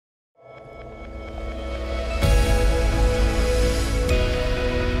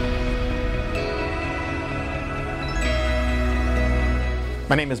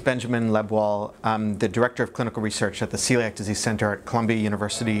My name is Benjamin Lebwohl. I'm the Director of Clinical Research at the Celiac Disease Center at Columbia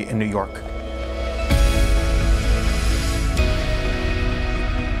University in New York.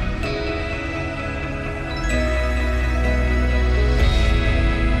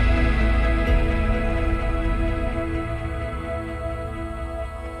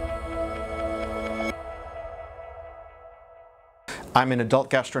 I'm an adult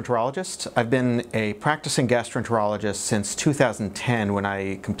gastroenterologist. I've been a practicing gastroenterologist since 2010 when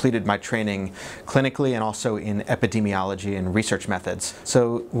I completed my training clinically and also in epidemiology and research methods.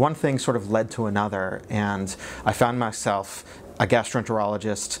 So one thing sort of led to another, and I found myself a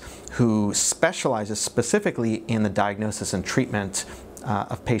gastroenterologist who specializes specifically in the diagnosis and treatment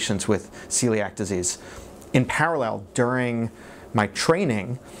of patients with celiac disease. In parallel, during my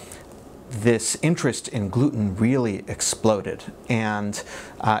training, this interest in gluten really exploded, and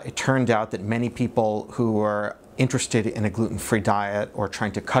it turned out that many people who were interested in a gluten-free diet or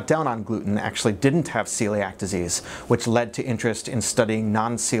trying to cut down on gluten actually didn't have celiac disease, which led to interest in studying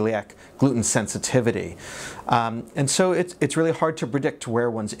non-celiac gluten sensitivity. And so it's really hard to predict where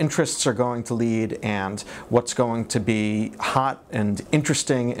one's interests are going to lead and what's going to be hot and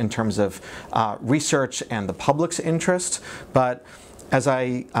interesting in terms of research and the public's interest. But as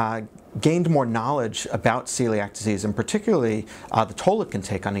I gained more knowledge about celiac disease, and particularly the toll it can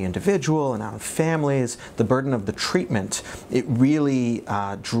take on the individual and on families, the burden of the treatment, it really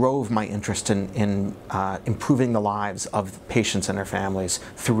drove my interest in improving the lives of patients and their families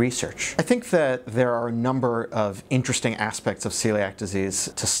through research. I think that there are a number of interesting aspects of celiac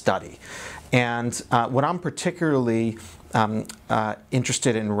disease to study. And what I'm particularly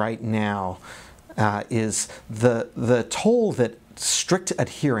interested in right now is the toll that strict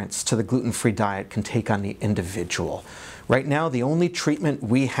adherence to the gluten-free diet can take on the individual. Right now, the only treatment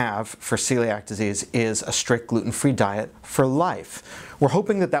we have for celiac disease is a strict gluten-free diet for life. We're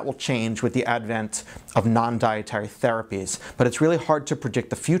hoping that that will change with the advent of non-dietary therapies, but it's really hard to predict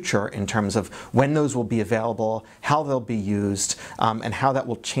the future in terms of when those will be available, how they'll be used, and how that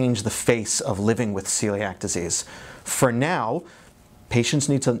will change the face of living with celiac disease. For now, patients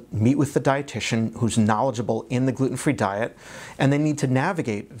need to meet with the dietitian who's knowledgeable in the gluten-free diet, and they need to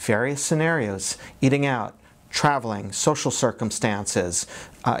navigate various scenarios: eating out, traveling, social circumstances,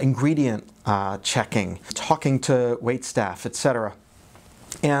 ingredient checking, talking to waitstaff, etc.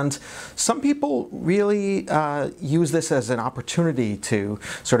 And some people really use this as an opportunity to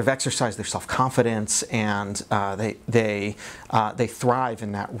sort of exercise their self-confidence, and they thrive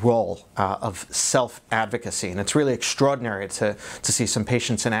in that role of self-advocacy. And it's really extraordinary to see some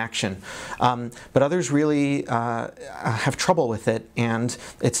patients in action. But others really have trouble with it, and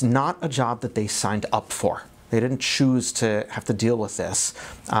it's not a job that they signed up for. They didn't choose to have to deal with this.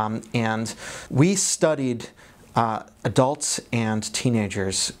 And we studied adults and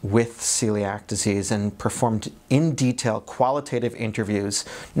teenagers with celiac disease and performed in detail qualitative interviews,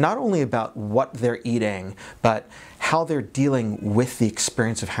 not only about what they're eating, but how they're dealing with the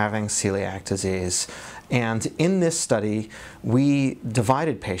experience of having celiac disease. And in this study, we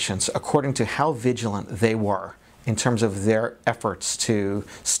divided patients according to how vigilant they were in terms of their efforts to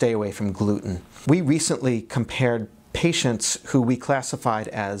stay away from gluten. We recently compared patients who we classified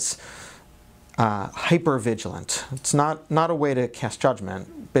as hypervigilant. It's not a way to cast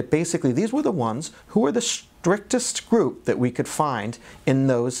judgment, but basically these were the ones who were the strictest group that we could find in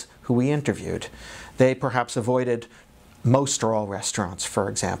those who we interviewed. They perhaps avoided most or all restaurants, for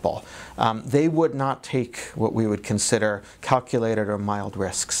example. They would not take what we would consider calculated or mild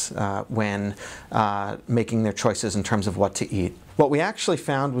risks when making their choices in terms of what to eat. What we actually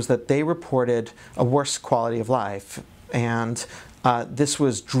found was that they reported a worse quality of life, and this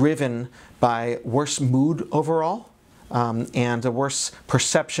was driven by worse mood overall and a worse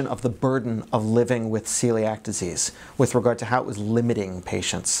perception of the burden of living with celiac disease with regard to how it was limiting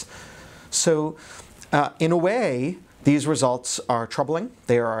patients. So in a way, these results are troubling.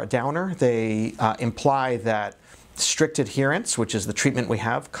 They are a downer. They imply that strict adherence, which is the treatment we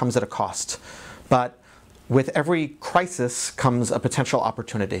have, comes at a cost. But with every crisis comes a potential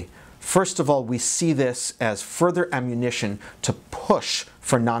opportunity. First of all, we see this as further ammunition to push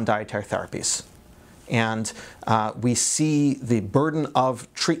for non-dietary therapies. And we see the burden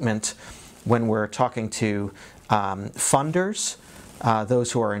of treatment when we're talking to funders,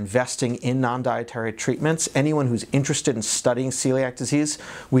 those who are investing in non-dietary treatments, anyone who's interested in studying celiac disease.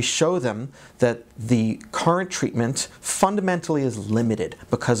 We show them that the current treatment fundamentally is limited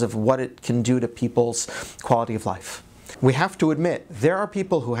because of what it can do to people's quality of life. We have to admit, there are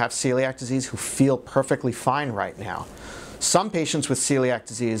people who have celiac disease who feel perfectly fine right now. Some patients with celiac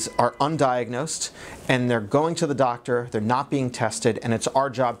disease are undiagnosed and they're going to the doctor, they're not being tested, and it's our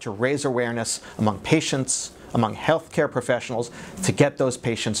job to raise awareness among patients, among healthcare professionals, to get those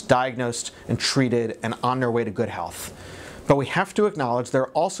patients diagnosed and treated and on their way to good health. But we have to acknowledge there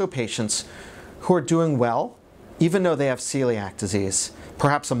are also patients who are doing well, even though they have celiac disease,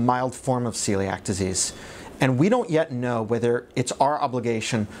 perhaps a mild form of celiac disease. And we don't yet know whether it's our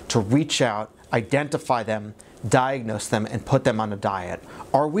obligation to reach out, identify them, diagnose them, and put them on a diet.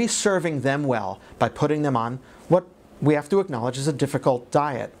 Are we serving them well by putting them on what we have to acknowledge is a difficult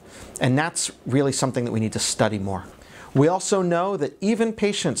diet? And that's really something that we need to study more. We also know that even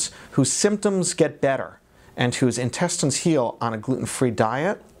patients whose symptoms get better and whose intestines heal on a gluten-free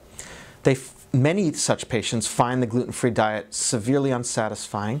diet, many such patients find the gluten-free diet severely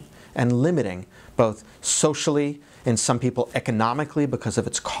unsatisfying and limiting, both socially, in some people economically because of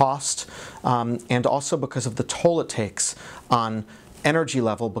its cost, and also because of the toll it takes on energy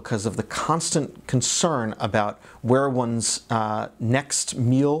level because of the constant concern about where one's next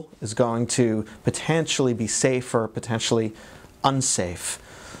meal is going to potentially be safe or potentially unsafe.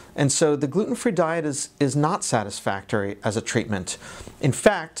 And so the gluten-free diet is not satisfactory as a treatment. In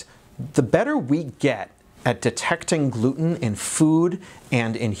fact, the better we get at detecting gluten in food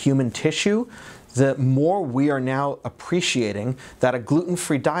and in human tissue, the more we are now appreciating that a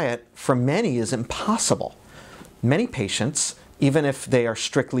gluten-free diet for many is impossible. Many patients, even if they are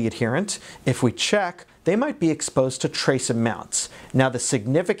strictly adherent, if we check, they might be exposed to trace amounts. Now, the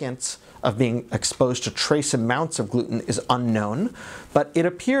significance of being exposed to trace amounts of gluten is unknown, but it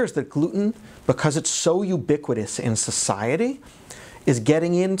appears that gluten, because it's so ubiquitous in society, is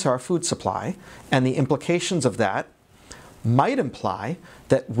getting into our food supply, and the implications of that might imply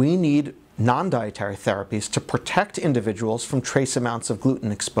that we need non-dietary therapies to protect individuals from trace amounts of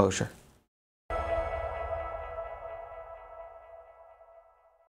gluten exposure.